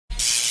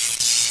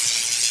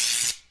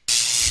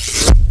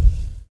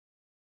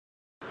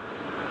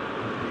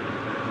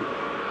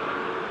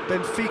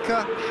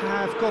Benfica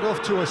have got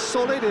off to a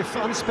solid, if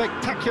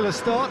unspectacular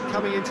start,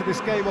 coming into this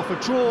game off a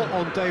draw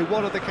on day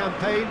one of the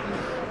campaign.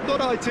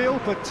 Not ideal,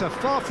 but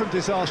far from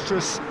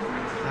disastrous,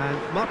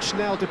 and much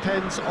now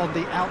depends on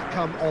the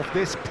outcome of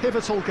this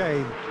pivotal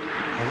game.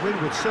 A win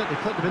would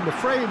certainly put them in the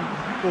frame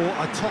for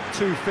a top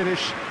two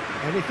finish.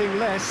 Anything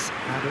less,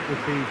 and it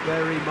would be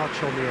very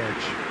much on the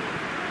edge.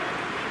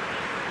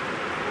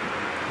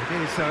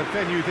 It is a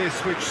venue this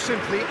which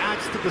simply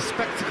adds to the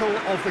spectacle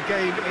of the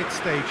game it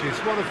stages.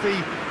 One of the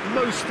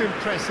most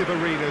impressive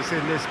arenas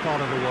in this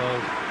part of the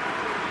world.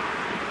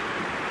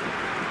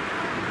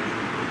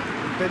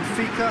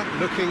 Benfica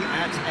looking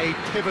at a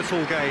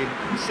pivotal game.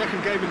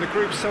 Second game in the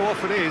group so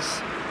often is.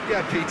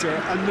 Yeah, Peter,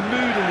 and the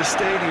mood in the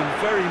stadium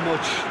very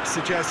much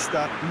suggests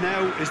that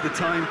now is the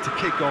time to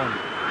kick on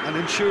and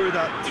ensure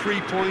that 3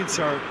 points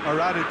are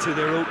added to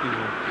their opening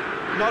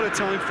run. Not a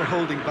time for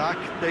holding back.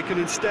 They can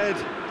instead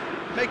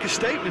make a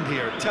statement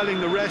here, telling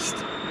the rest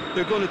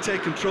they're going to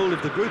take control of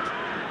the group.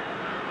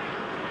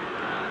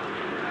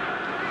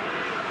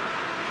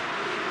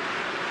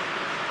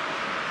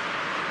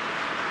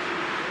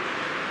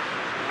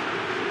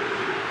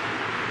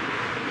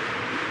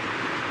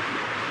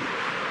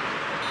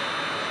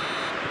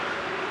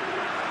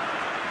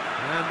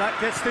 And that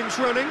gets things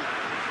running.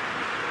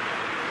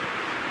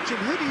 Jim,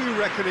 who do you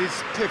reckon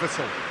is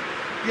pivotal?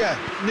 Yeah,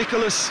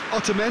 Nicolas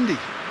Otamendi.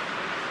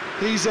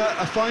 He's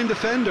a fine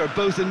defender,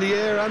 both in the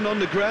air and on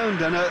the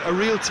ground, and a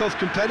real tough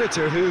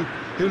competitor who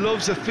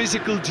loves a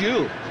physical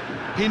duel.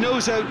 He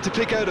knows how to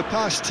pick out a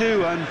pass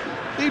too, and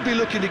he'd be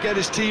looking to get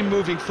his team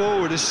moving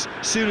forward as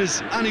soon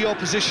as any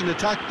opposition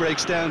attack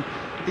breaks down.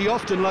 He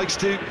often likes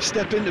to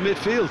step into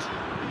midfield.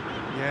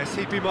 Yes,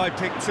 he'd be my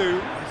pick too.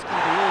 It's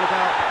going to be all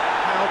about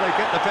how they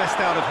get the best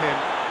out of him.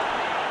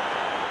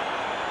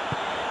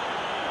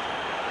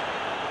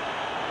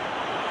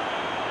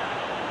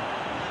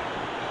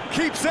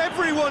 Keeps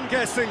everyone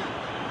guessing.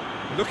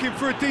 Looking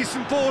for a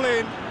decent ball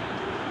in.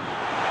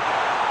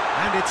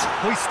 And it's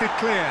hoisted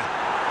clear.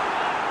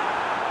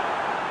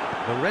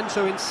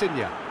 Lorenzo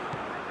Insigne.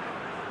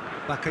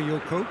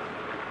 Bakayoko.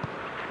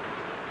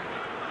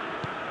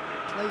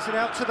 Plays it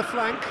out to the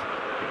flank.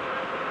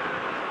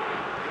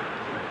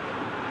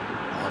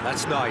 Oh,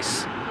 that's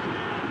nice.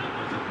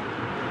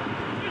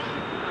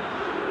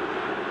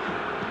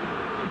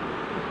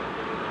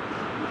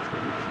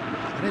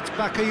 And it's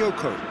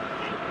Bakayoko.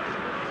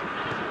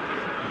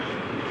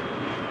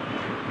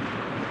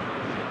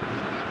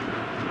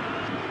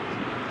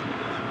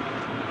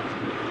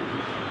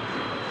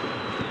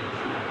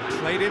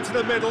 Played into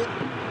the middle.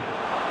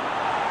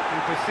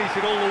 Keeper sees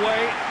it all the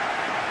way.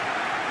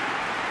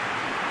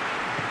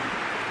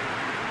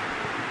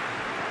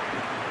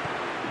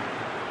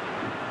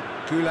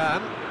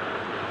 Gulam.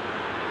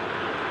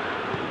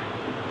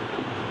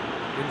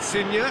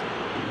 Insigne.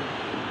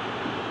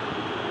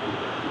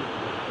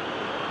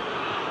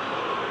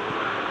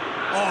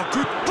 Oh,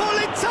 good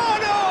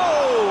Politano!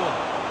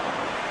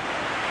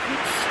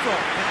 Good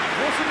stop, that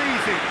wasn't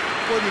easy.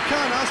 Well, you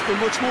can't ask for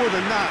much more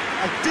than that.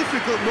 A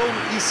difficult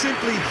moment he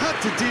simply had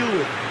to deal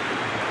with.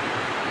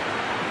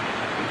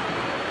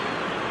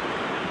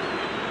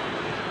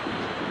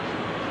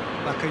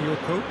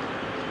 Bakayoko.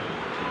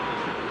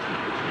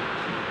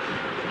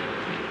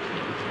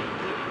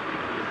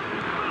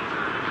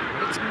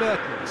 It's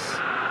Mertens.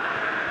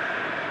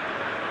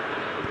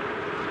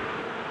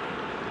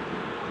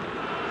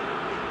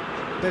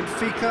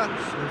 Benfica,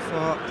 so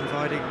far,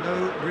 providing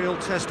no real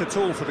test at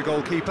all for the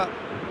goalkeeper.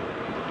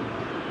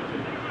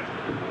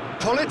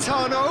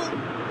 Politano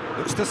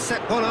looks to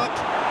set one up.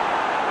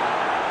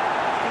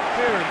 Good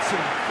clearance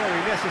and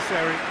very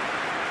necessary.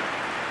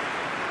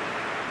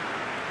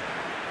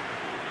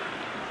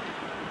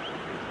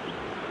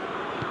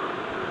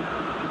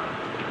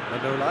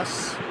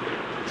 Manolas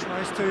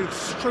tries to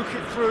stroke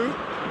it through.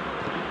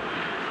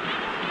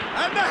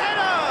 And the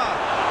header!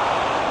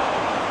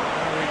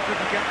 Oh, he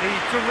couldn't get the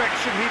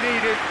direction he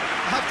needed.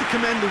 I have to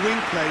commend the wing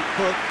play,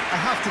 but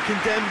I have to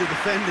condemn the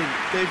defending.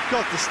 They've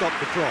got to stop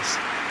the cross.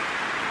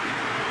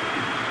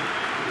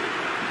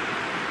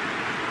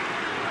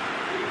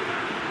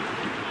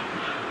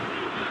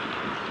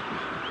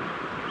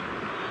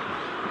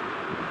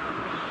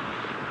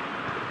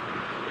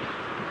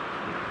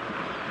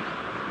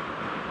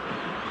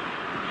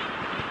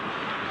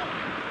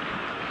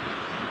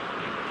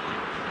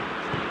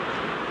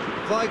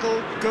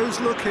 Weigl goes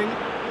looking.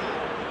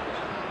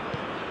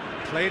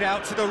 Played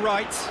out to the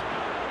right.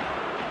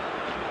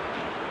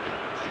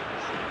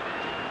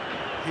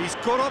 He's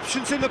got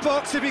options in the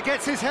box if he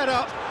gets his head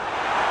up.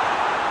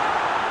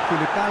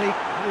 Koulibaly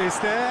is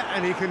there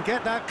and he can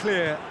get that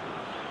clear.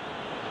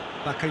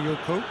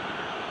 Bakayoko.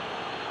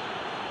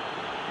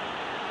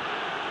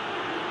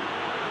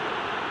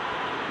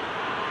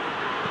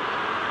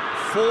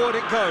 Forward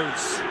it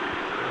goes.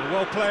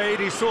 Well played,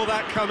 he saw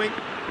that coming.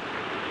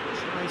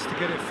 Tries to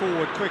get it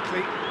forward quickly.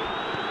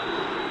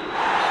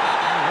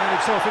 Ran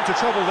himself into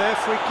trouble there,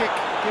 free kick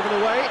given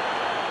away.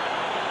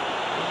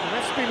 The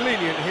ref's been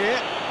lenient here.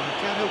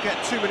 I doubt he'll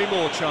get too many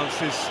more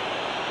chances.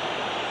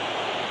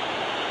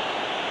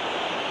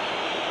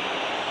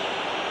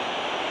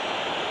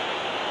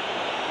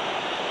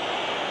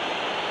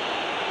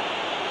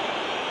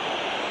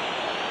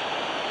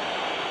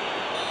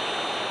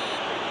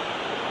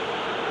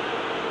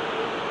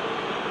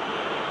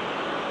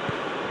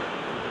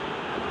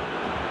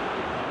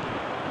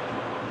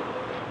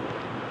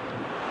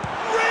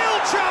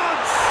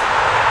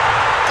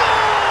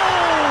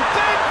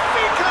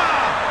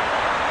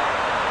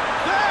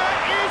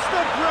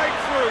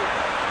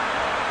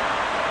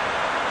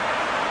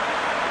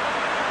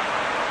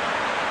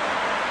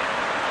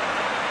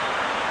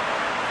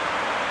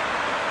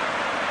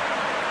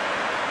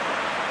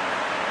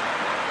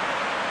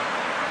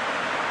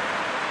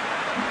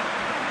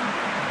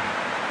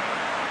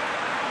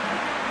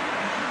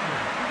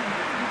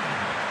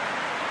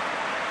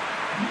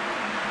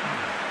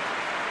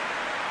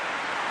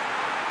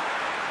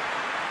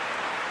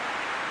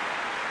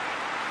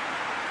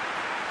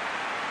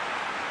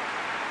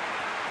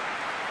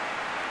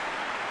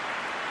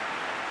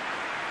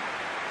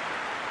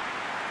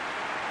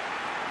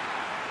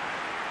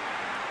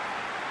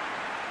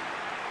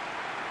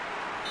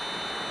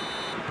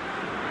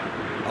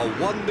 A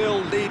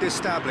 1-0 lead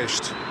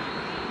established.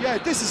 Yeah,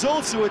 this is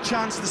also a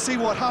chance to see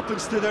what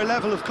happens to their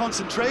level of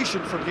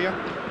concentration from here.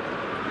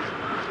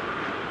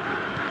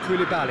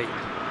 Koulibaly.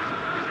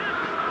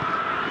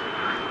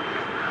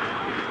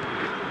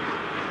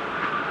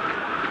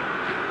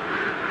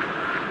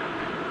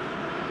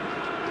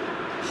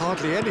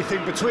 Hardly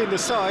anything between the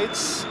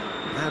sides,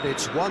 and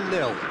it's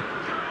 1-0.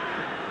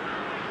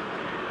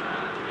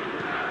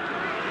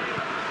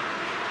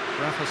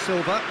 Rafa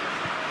Silva.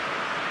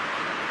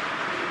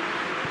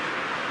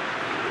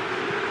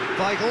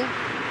 Weigl.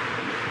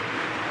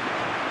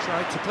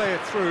 Tried to play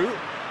it through.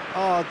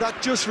 Oh,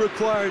 that just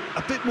required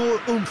a bit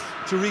more oomph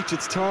to reach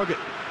its target.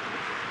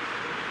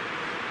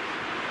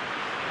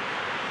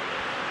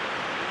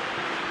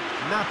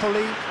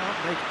 Napoli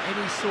can't make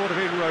any sort of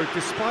inroad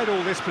despite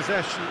all this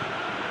possession.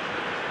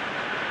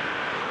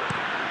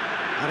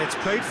 And it's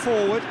played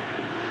forward.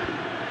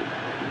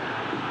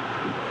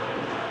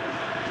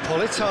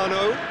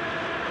 Politano.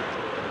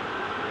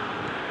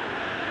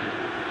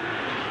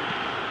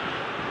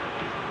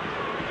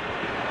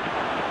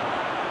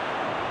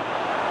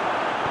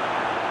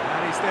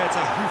 And he's there to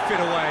hoof it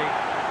away.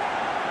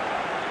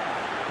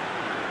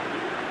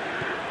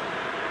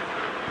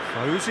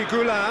 Fauzi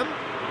Ghulam.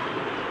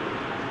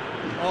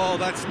 Oh,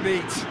 that's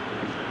neat.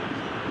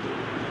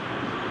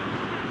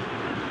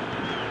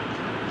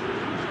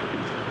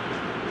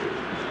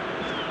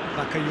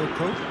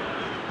 Bakayoko.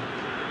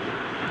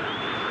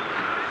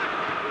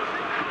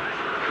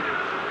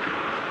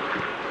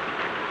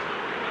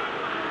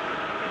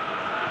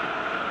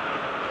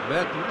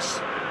 Mertens.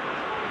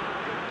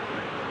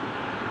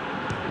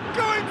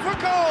 Going for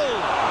goal!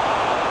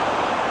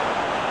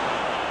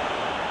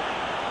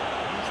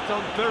 He's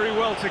done very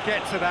well to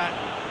get to that.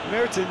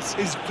 Mertens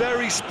is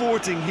very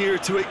sporting here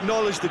to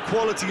acknowledge the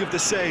quality of the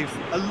save.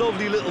 A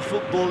lovely little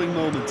footballing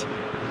moment.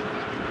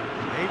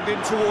 Aimed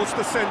in towards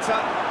the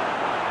centre.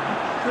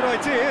 Good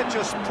idea,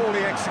 just poorly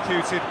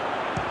executed.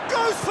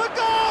 Goes for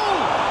goal!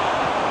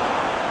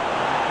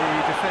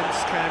 The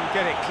defence can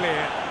get it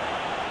clear.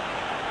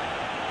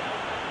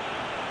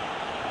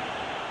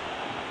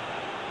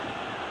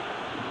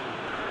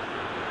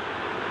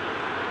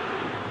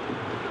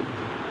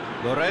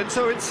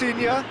 Lorenzo Insigne.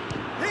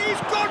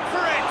 He's gone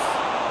for it!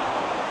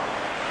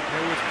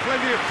 There was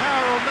plenty of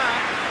power on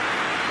that.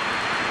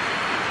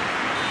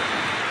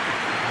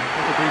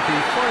 It'll be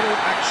the final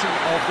action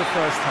of the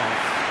first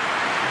half.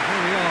 And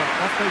here we are,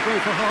 off they go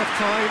for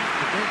half-time.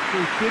 The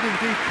breakthrough did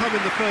indeed come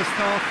in the first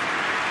half,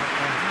 but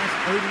there has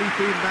only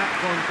been that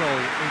one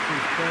goal. It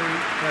is very,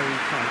 very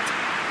tight.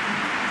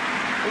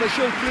 Well, they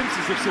showed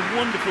glimpses of some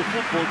wonderful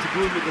football to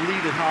go in with the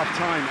lead at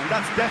half-time, and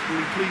that's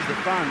definitely pleased the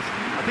fans.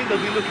 I think they'll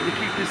be looking to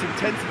keep this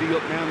intensity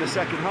up now in the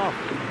second half.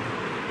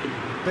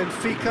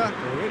 Benfica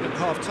are in at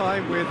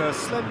half-time with a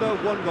slender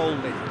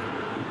 1-goal lead.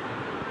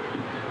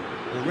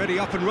 Already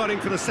up and running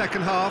for the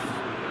second half.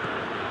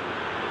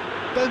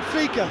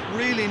 Benfica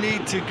really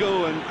need to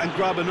go and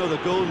grab another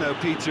goal now,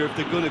 Peter, if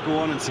they're going to go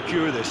on and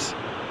secure this.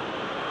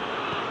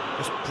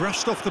 Just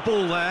brushed off the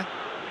ball there.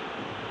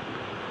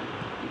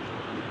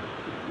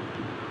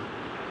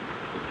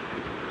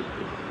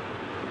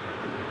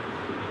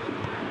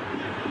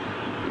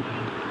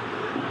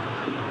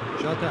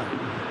 Jardin.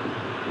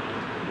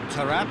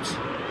 Taarabt.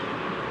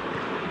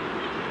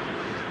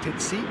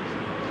 Pizzi.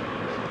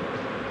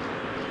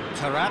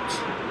 Taarabt.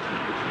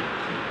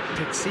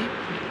 Pizzi.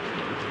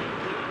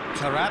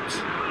 Taarabt.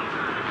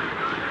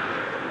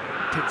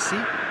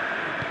 Pizzi.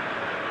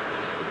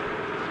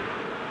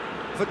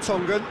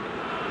 Vertonghen.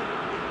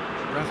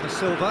 Rafa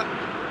Silva.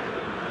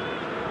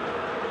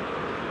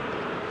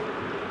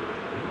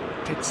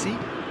 Pizzi.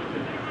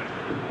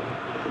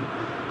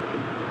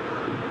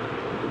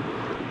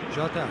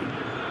 Jardin.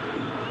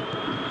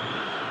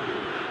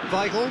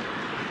 Weigl.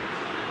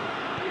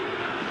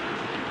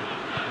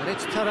 And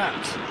it's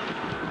Taarabt.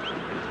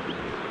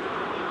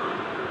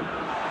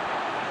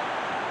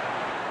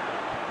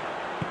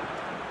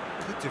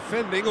 Good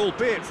defending,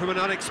 albeit from an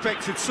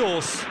unexpected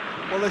source.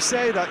 Well, they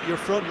say that your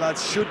front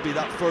lads should be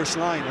that first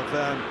line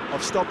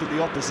of stopping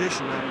the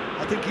opposition,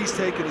 and I think he's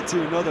taken it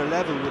to another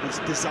level with his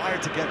desire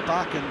to get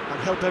back and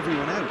help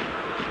everyone out.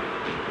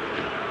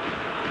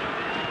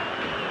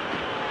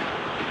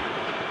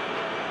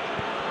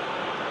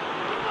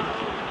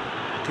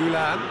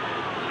 Ghulam.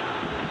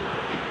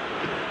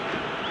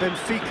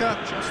 Benfica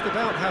just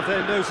about have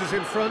their noses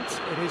in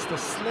front. It is the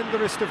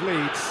slenderest of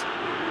leads.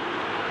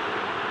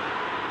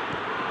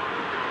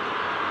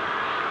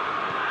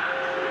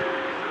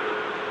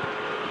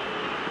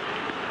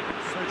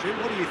 So, Jim,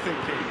 what are you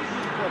thinking?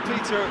 Well,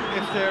 Peter,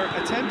 if they're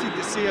attempting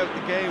to see out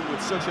the game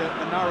with such a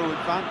narrow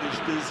advantage,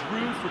 there's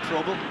room for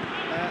trouble.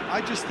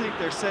 I just think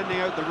they're sending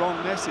out the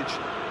wrong message.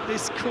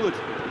 This could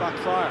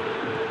backfire.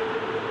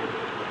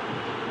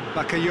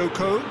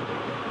 Bakayoko.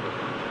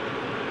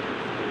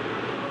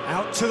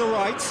 Out to the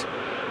right.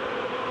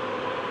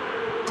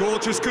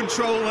 Gorgeous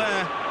control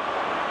there.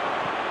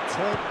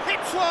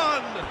 Hits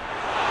one!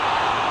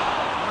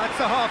 That's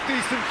a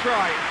half-decent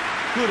try.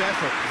 Good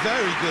effort,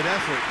 very good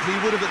effort. He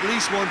would have at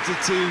least wanted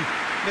to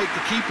make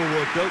the keeper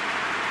work, though.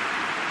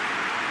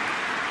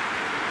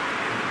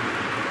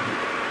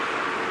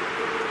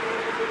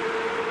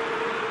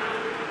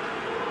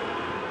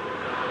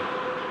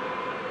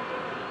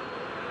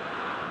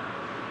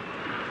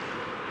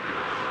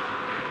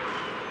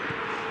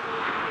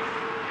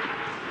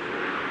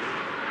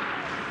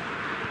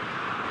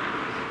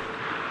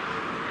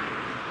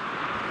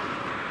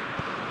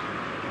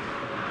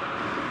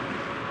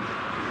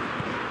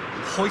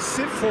 Hoists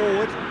it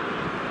forward.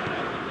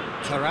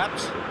 Taarabt.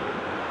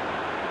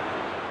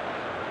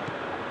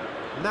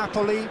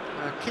 Napoli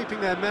keeping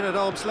their men at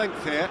arm's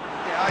length here.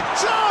 Yeah, a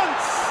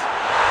chance!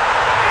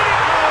 In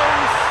it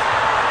goes!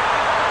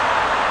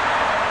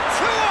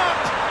 2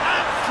 up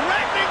and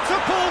threatening to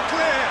pull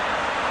clear.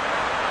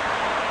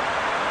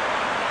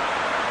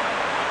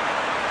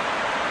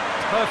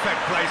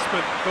 Perfect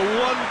placement, the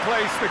one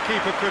place the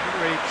keeper couldn't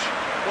reach.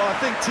 Well, I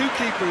think 2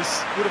 keepers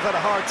would have had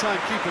a hard time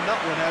keeping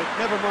that one out,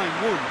 never mind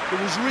 1.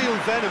 There was real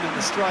venom in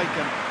the strike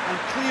and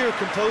clear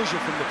composure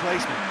from the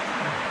placement.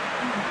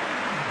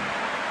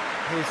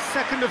 His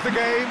second of the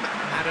game,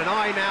 and an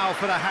eye now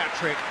for the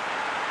hat-trick.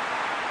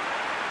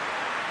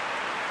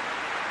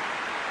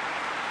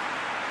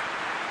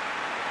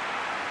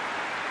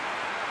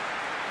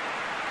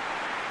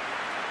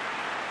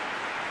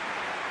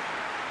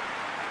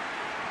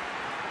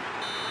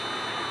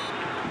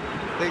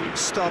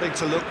 Things starting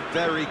to look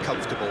very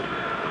comfortable.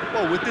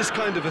 Well, with this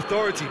kind of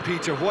authority,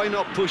 Peter, why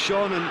not push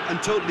on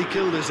and totally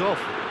kill this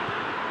off?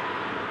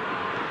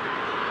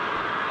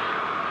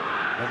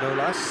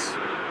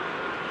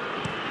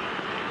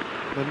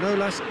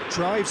 Manolas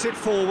drives it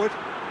forward.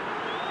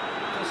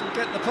 Doesn't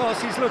get the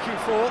pass he's looking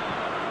for.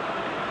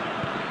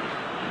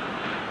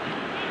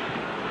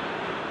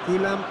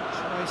 Ulam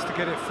tries to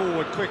get it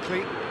forward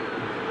quickly.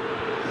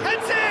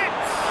 Heads it!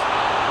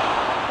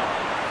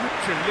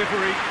 Good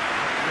delivery,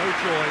 no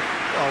joy.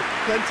 Well,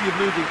 plenty of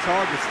moving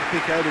targets to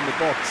pick out in the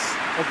box.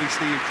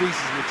 Obviously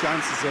increases the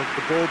chances of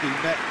the ball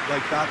being met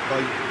like that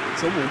by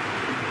someone.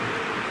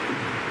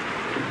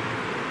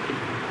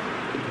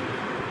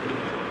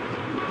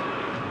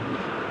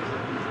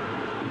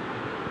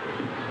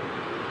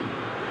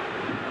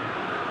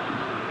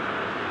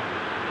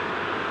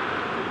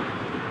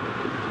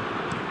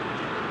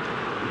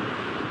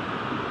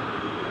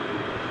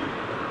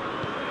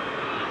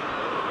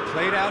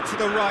 Played out to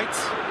the right.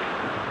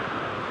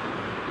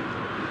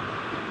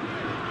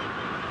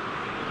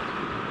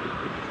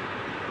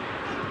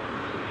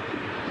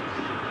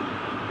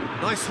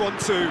 Nice one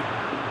too.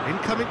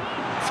 Incoming.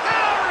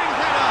 Towering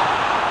header!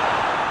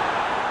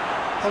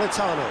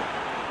 Politano.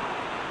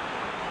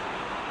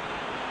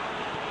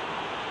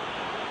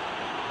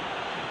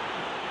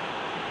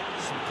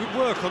 Some good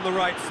work on the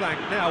right flank.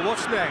 Now,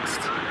 what's next?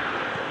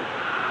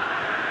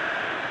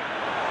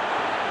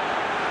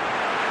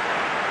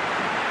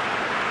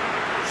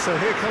 So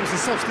here comes the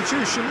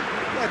substitution.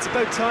 Yeah, it's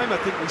about time I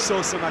think we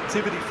saw some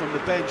activity from the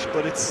bench,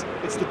 but it's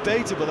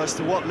debatable as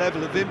to what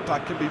level of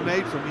impact can be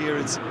made from here.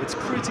 It's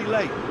pretty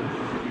late.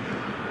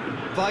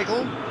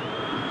 Weigl.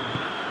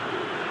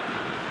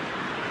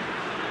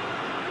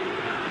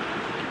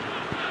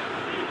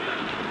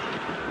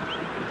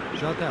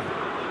 Jardel.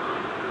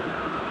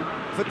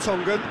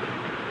 Vertonghen.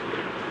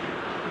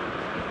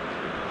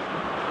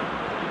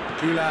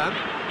 Gulam.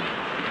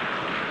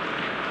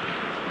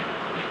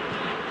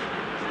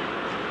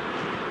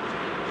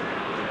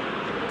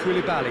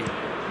 Koulibaly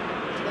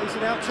plays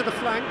it out to the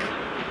flank.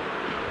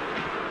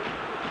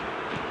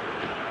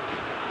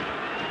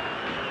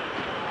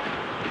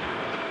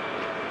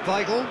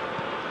 Weigl.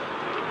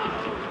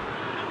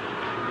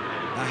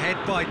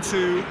 Ahead by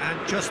 2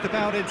 and just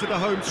about into the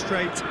home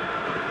straight.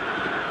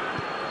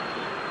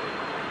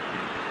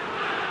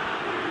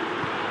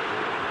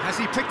 Has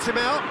he picked him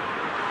out?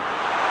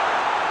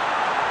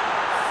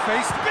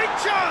 Faced big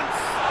chance!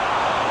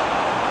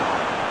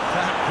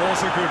 That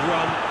was a good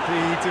run.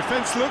 The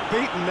defence looked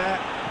beaten there.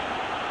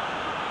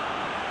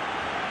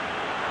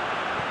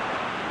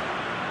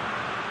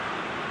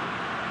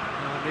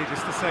 Well,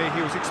 needless to say,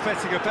 he was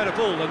expecting a better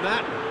ball than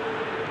that.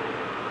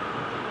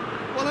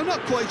 Well, I'm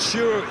not quite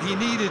sure he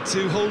needed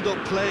to hold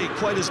up play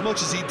quite as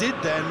much as he did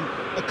then.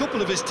 A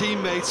couple of his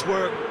teammates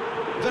were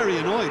very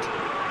annoyed.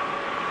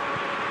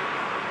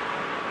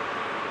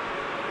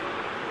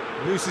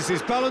 Loses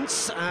his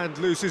balance and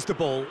loses the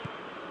ball.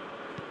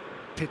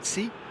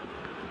 Pizzi.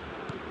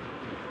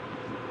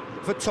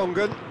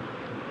 Vertonghen.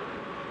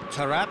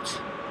 Taarabt.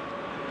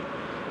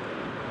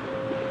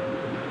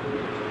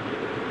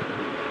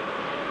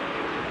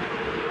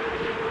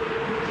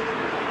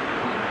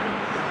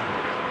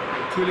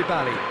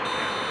 Koulibaly.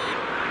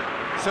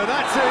 So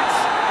that's it.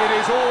 It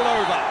is all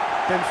over.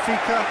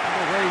 Benfica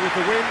away with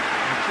the win.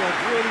 A job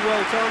really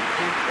well done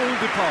in all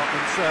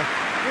departments.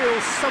 Real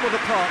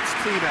sum-of-the-parts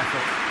team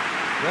effort.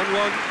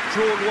 1-1,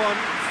 drawn 1,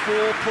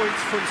 4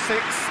 points from 6,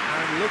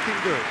 and looking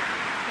good.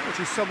 How would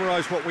you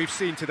summarise what we've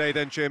seen today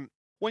then, Jim?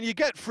 When you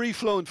get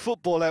free-flowing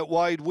football out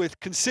wide with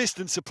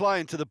consistent supply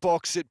into the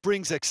box, it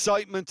brings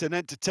excitement and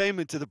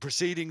entertainment to the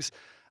proceedings,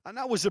 and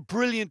that was a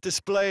brilliant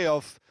display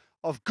of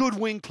good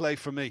wing play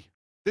for me.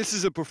 This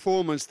is a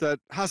performance that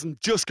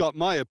hasn't just got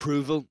my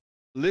approval.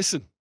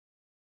 Listen.